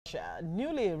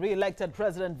Newly re-elected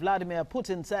President Vladimir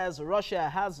Putin says Russia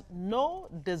has no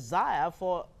desire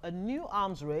for a new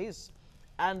arms race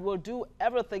and will do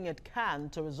everything it can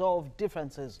to resolve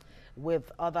differences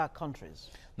with other countries.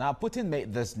 Now, Putin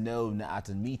made this known at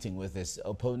a meeting with his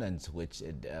opponent,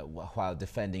 while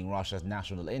defending Russia's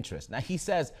national interest. Now, he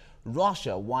says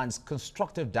Russia wants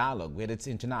constructive dialogue with its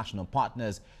international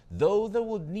partners, though they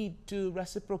would need to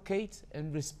reciprocate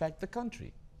and respect the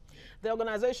country. The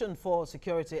Organization for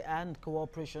Security and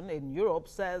Cooperation in Europe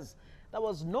says there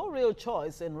was no real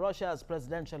choice in Russia's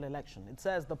presidential election. It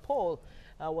says the poll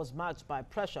was marked by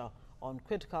pressure on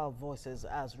critical voices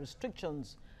as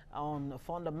restrictions on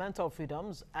fundamental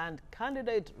freedoms and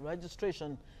candidate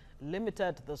registration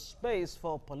limited the space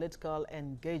for political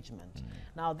engagement.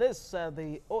 Now this,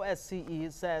 the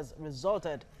OSCE says,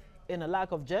 resulted in a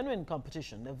lack of genuine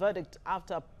competition, a verdict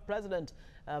after President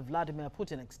Vladimir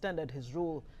Putin extended his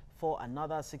rule for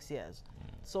another 6 years.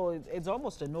 So it's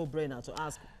almost a no-brainer to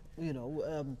ask, you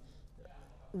know,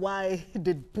 why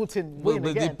did Putin win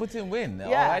again? Did Putin win? Yeah.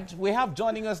 All right. We have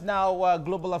joining us now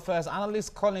global affairs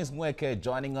analyst Collins Nweke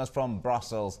joining us from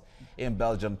Brussels in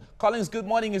Belgium. Collins, good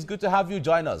morning. It's good to have you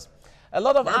join us. A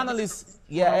lot of analysts,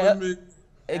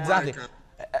 exactly.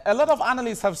 A lot of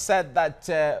analysts have said that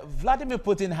Vladimir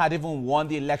Putin had even won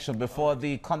the election before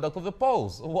the conduct of the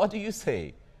polls. What do you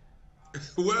say?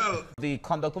 Well, the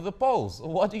conduct of the polls.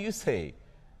 What do you say?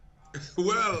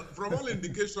 Well, from all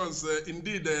indications,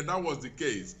 indeed, that was the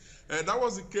case. That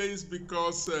was the case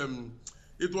because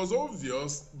it was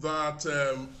obvious that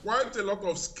quite a lot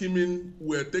of scheming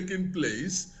were taking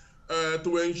place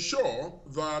to ensure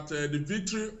that the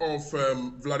victory of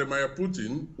Vladimir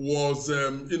Putin was,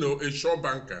 a sure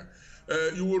banker.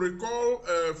 You will recall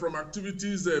from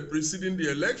activities preceding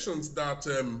the elections that,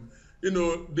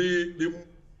 the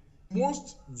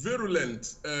most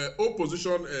virulent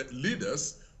opposition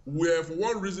leaders were, for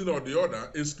one reason or the other,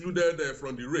 excluded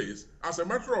from the race. As a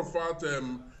matter of fact,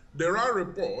 there are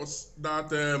reports that,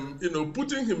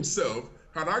 Putin himself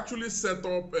had actually set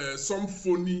up some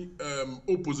phony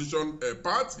opposition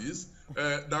parties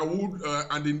that would,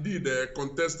 and indeed,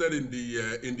 contested in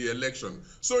the election.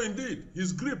 So, indeed,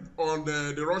 his grip on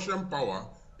the Russian power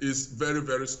is very,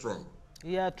 very strong.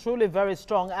 Yeah, truly very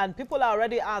strong. And people are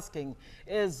already asking,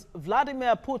 is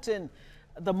Vladimir Putin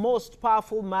the most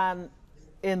powerful man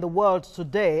in the world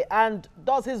today? And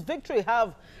does his victory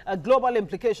have global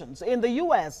implications? In the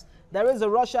US, there is a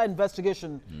Russia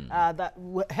investigation that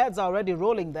heads are already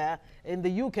rolling there. In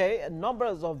the UK,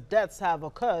 numbers of deaths have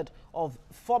occurred of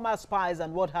former spies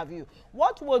and what have you.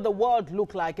 What will the world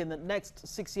look like in the next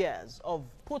 6 years of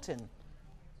Putin?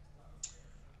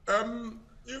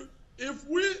 If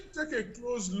we take a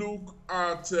close look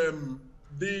at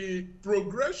the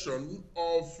progression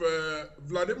of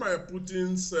Vladimir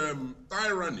Putin's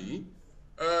tyranny,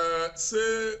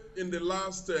 say in the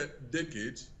last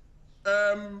decade,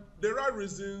 there are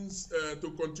reasons to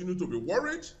continue to be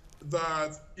worried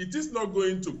that it is not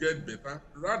going to get better.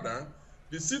 Rather,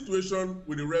 the situation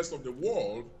with the rest of the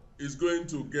world is going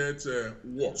to get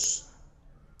worse.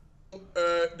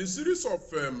 The series of,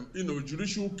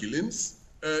 judicial killings,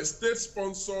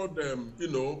 state-sponsored,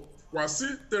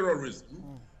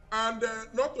 quasi-terrorism, and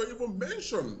not to even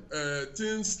mention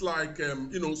things like,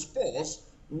 sports,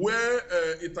 where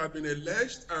it had been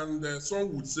alleged and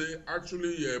some would say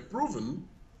actually proven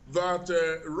that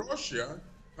Russia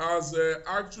has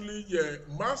actually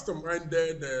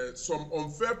masterminded some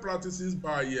unfair practices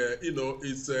by,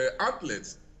 its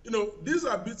athletes. These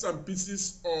are bits and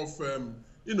pieces of,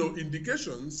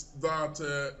 indications that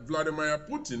Vladimir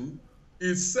Putin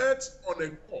is set on a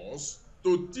course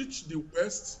to teach the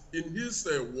West, in his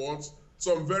words,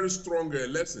 some very strong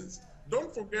lessons.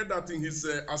 Don't forget that in his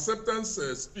acceptance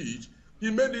speech, he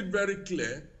made it very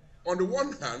clear, on the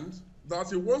one hand,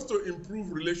 that he wants to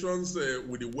improve relations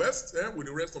with the West, with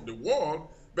the rest of the world,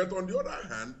 but on the other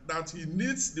hand, that he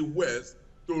needs the West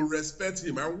to respect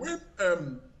him. And when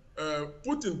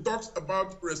Putin talks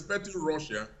about respecting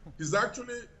Russia, he's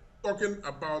actually talking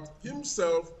about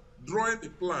himself drawing the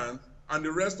plan and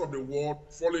the rest of the world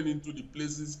falling into the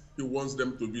places he wants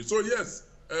them to be. So yes,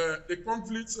 the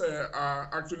conflicts are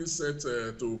actually set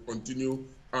to continue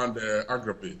and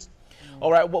aggravate.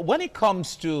 All right, well, when it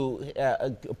comes to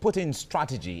Putin's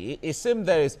strategy, it seems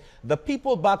there is the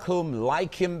people back home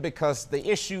like him because the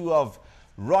issue of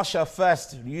Russia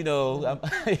first,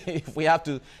 if we have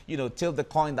to, tilt the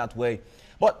coin that way.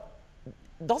 But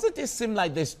doesn't it seem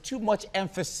like there's too much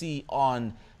emphasis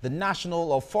on the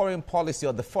national or foreign policy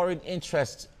or the foreign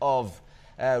interests of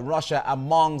Russia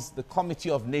amongst the Committee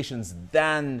of Nations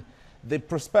than the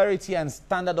prosperity and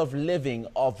standard of living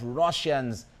of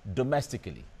Russians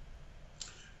domestically?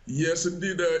 Yes,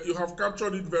 indeed. You have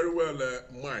captured it very well,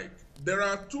 Mike. There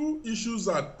are two issues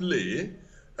at play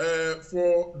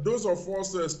for those of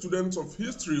us students of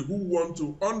history who want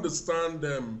to understand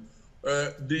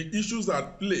the issues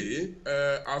at play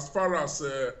as far as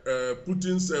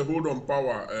Putin's hold on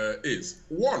power is.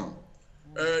 One,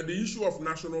 the issue of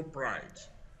national pride.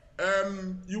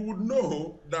 You would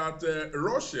know that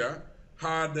Russia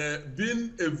had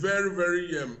been a very,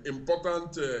 very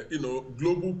important,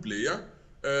 global player,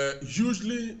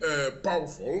 hugely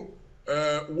powerful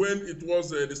when it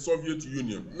was the Soviet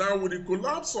Union. Now, with the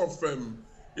collapse of,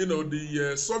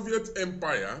 the Soviet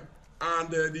Empire and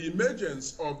the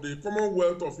emergence of the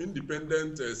Commonwealth of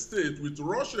Independent States, with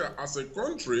Russia as a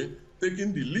country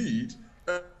taking the lead,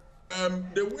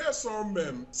 there were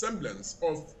some semblance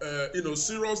of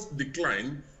serious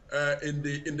decline in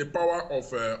the power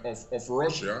of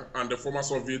Russia and the former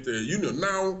Soviet Union.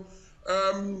 Now,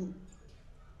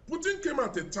 Putin came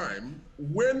at a time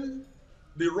when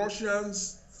the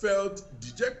Russians felt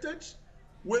dejected,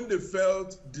 when they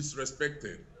felt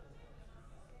disrespected.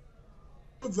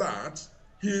 That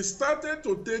he started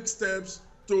to take steps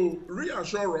to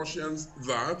reassure Russians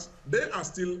that they are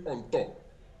still on top.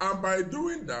 And by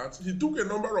doing that, he took a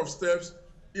number of steps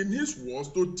in his words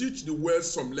to teach the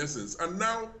West some lessons. And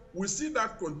now we see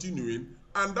that continuing,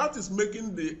 and that is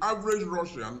making the average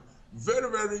Russian very,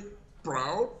 very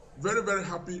proud, very, very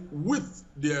happy with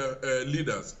their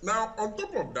leaders. Now, on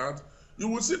top of that, you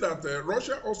will see that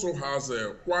Russia also has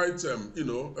quite,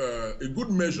 a good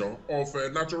measure of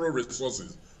natural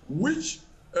resources, which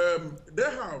they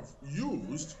have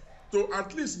used to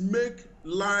at least make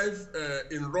life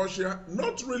in Russia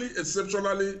not really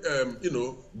exceptionally,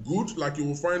 good, like you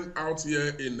will find out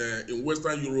here in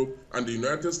Western Europe and the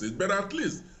United States, but at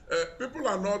least people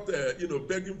are not,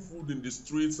 begging food in the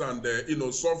streets and,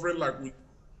 suffering like we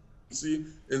see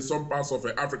in some parts of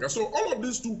Africa. So all of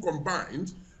these two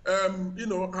combined,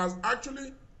 has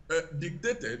actually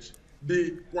dictated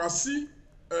the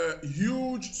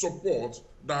huge support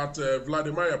that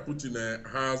Vladimir Putin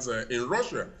has in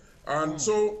Russia. And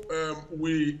so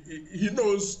he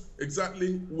knows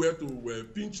exactly where to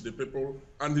pinch the people,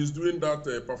 and he's doing that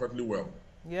perfectly well.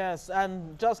 Yes,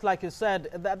 and just like you said,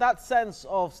 that sense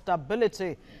of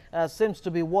stability seems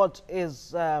to be what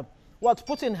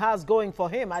Putin has going for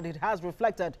him, and it has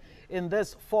reflected in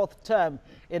this fourth term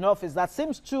in office that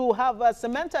seems to have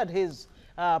cemented his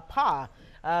power,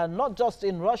 not just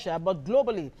in Russia, but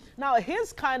globally. Now,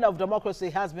 his kind of democracy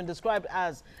has been described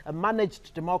as a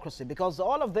managed democracy, because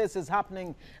all of this is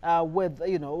happening with,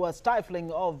 a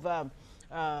stifling of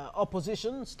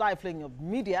opposition, stifling of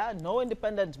media, no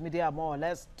independent media, more or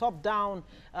less, top-down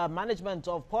management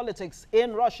of politics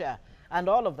in Russia, and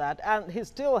all of that. And he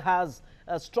still has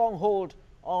a stronghold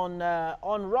on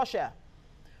Russia.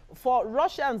 For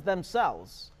Russians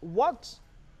themselves, what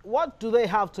do they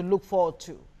have to look forward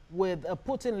to with a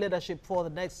Putin leadership for the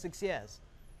next 6 years?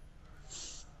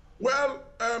 Well,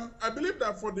 I believe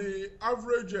that for the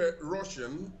average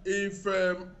Russian, if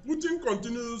Putin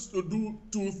continues to do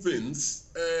two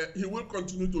things, he will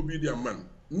continue to be their man.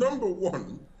 Number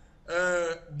one,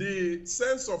 the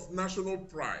sense of national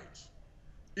pride.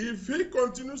 If he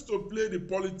continues to play the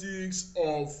politics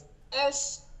of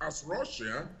us as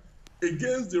Russia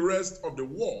against the rest of the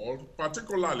world,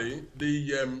 particularly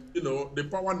the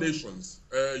power nations,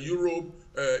 Europe,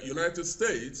 United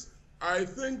States, I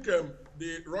think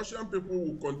the Russian people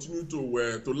will continue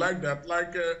to like that.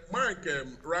 Like Mike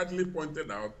rightly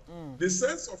pointed out, the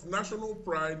sense of national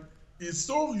pride is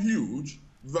so huge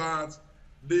that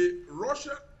the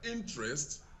Russian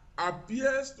interest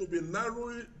appears to be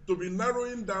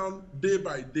narrowing down day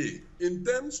by day in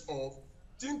terms of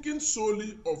thinking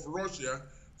solely of Russia,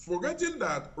 forgetting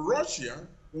that Russia,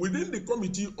 within the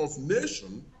Committee of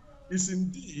Nations, is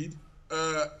indeed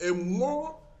a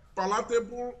more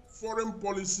palatable foreign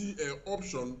policy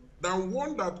option than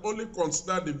one that only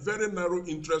considers the very narrow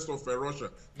interest of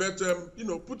Russia. But,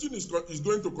 Putin is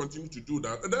going to continue to do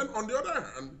that. And then, on the other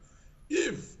hand,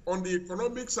 if on the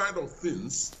economic side of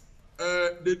things,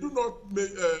 they do not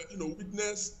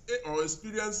witness or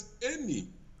experience any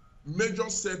major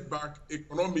setback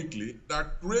economically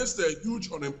that creates a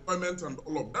huge unemployment and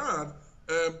all of that,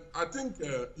 I think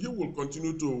he will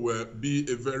continue to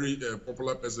be a very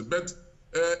popular person. But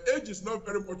age is not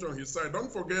very much on his side.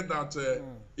 Don't forget that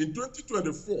in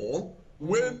 2024,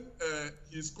 when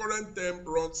his current term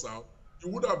runs out, he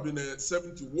would have been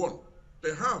 71.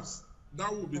 Perhaps that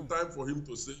will be time for him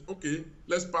to say, okay,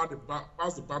 let's pass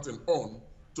the baton on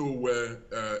to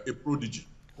a prodigy.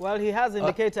 Well, he has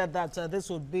indicated that this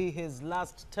would be his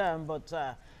last term, but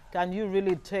can you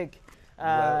really take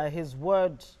his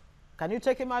word? Can you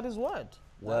take him at his word?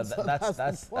 Well,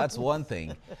 that's one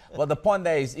thing. But the point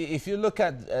there is, if you look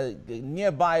at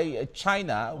nearby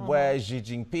China, where Xi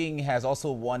Jinping has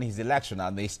also won his election,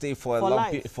 and they stay for a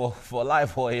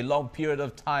long period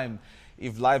of time,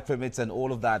 if life permits and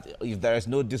all of that, if there is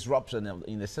no disruption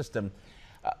in the system.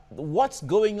 What's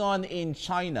going on in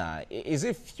China? Is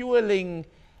it fueling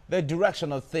the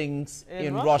direction of things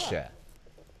in Russia?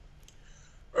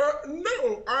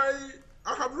 No,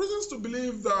 I have reasons to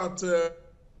believe that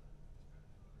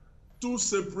two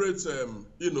separate,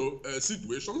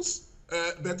 situations,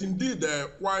 but indeed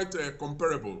quite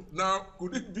comparable. Now,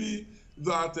 could it be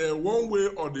that one way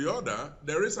or the other,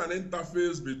 there is an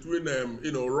interface between,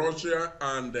 Russia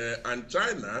and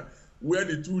China, where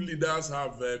the two leaders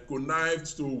have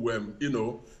connived to,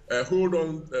 hold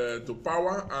on to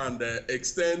power and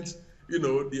extend,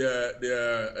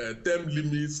 their term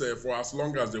limits for as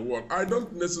long as they want? I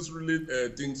don't necessarily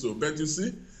think so, but you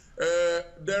see,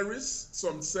 there is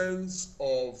some sense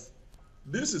of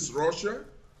this is Russia,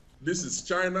 this is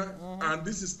China, and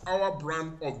this is our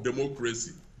brand of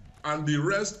democracy, and the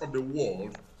rest of the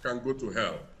world can go to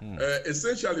hell.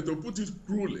 Essentially, to put it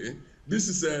cruelly, this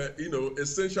is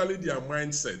essentially their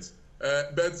mindset.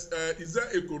 But is there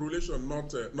a correlation?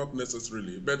 Not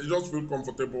necessarily, but they just feel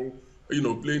comfortable,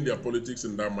 playing their politics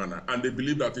in that manner, and they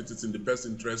believe that it is in the best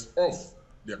interest of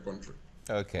their country.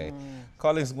 Okay.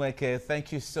 Collins Nweke,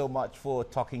 thank you so much for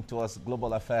talking to us,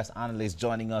 Global Affairs analyst,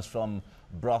 joining us from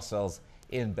Brussels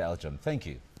in Belgium. Thank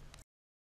you.